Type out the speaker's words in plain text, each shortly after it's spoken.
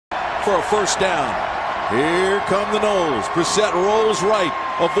for a first down. Here come the Noles. Brissett rolls right,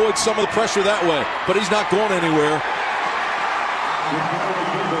 avoids some of the pressure that way, but he's not going anywhere.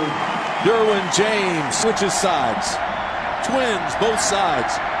 Derwin James switches sides. Twins both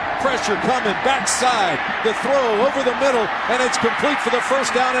sides. Pressure coming, backside. The throw over the middle, and it's complete for the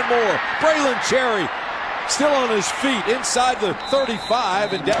first down and more. Braylon Cherry still on his feet inside the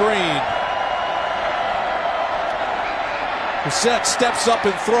 35 and Green. Brissett steps up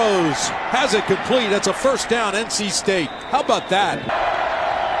and throws. Has it complete. That's a first down, NC State. How about that?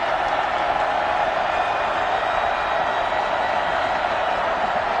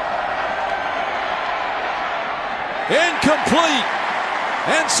 Incomplete.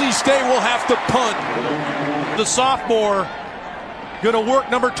 NC State will have to punt. The sophomore going to work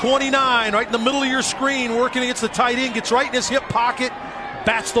number 29 right in the middle of your screen, working against the tight end, gets right in his hip pocket,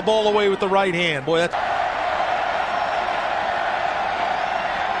 bats the ball away with the right hand. Boy, that's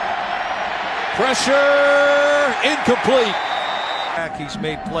pressure, incomplete. He's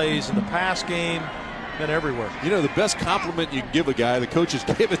made plays in the pass game, been everywhere. You know, the best compliment you can give a guy, the coaches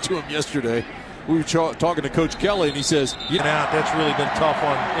gave it to him yesterday. We were talking to Coach Kelly, and he says, That's really been tough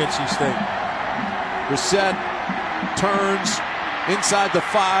on NC State. Brissett turns inside the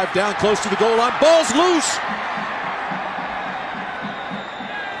 5, down close to the goal line. Ball's loose.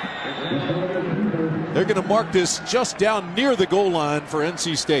 They're going to mark this just down near the goal line for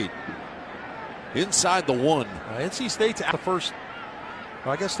NC State. Inside the 1. NC State's at the first.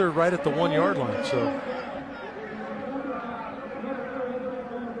 Well, I guess they're right at the 1 yard line. So.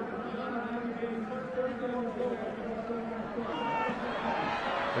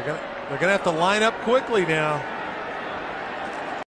 They're gonna have to line up quickly now.